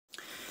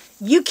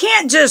You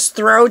can't just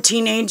throw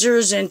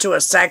teenagers into a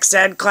sex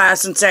ed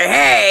class and say,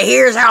 hey,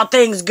 here's how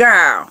things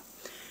go.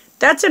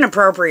 That's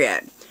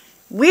inappropriate.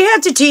 We have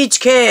to teach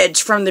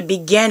kids from the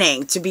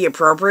beginning to be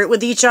appropriate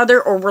with each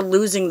other, or we're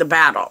losing the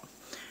battle.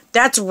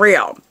 That's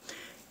real.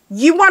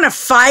 You want to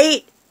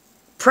fight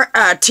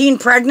teen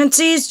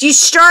pregnancies? You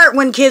start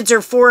when kids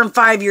are 4 and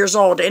 5 years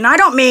old. And I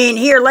don't mean,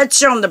 here, let's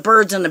show them the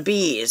birds and the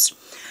bees.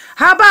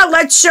 How about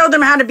let's show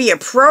them how to be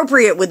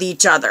appropriate with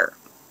each other?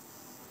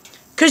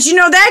 Because, you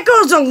know, that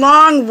goes a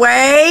long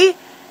way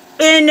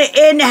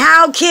in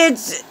how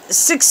kids'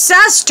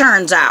 success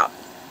turns out.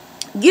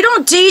 You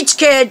don't teach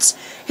kids,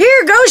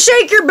 here, go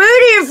shake your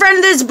booty in front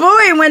of this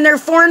boy when they're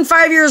 4 and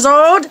 5 years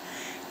old,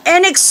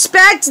 and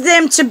expect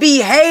them to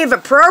behave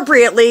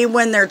appropriately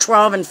when they're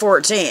 12 and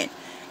 14.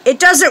 It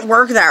doesn't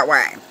work that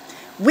way.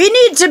 We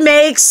need to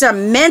make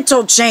some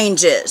mental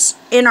changes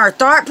in our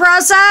thought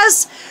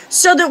process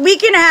so that we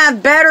can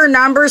have better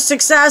number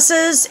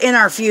successes in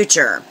our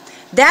future.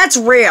 That's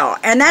real,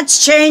 and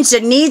that's change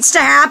that needs to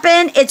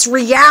happen. It's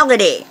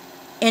reality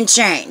in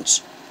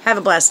change. Have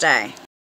a blessed day.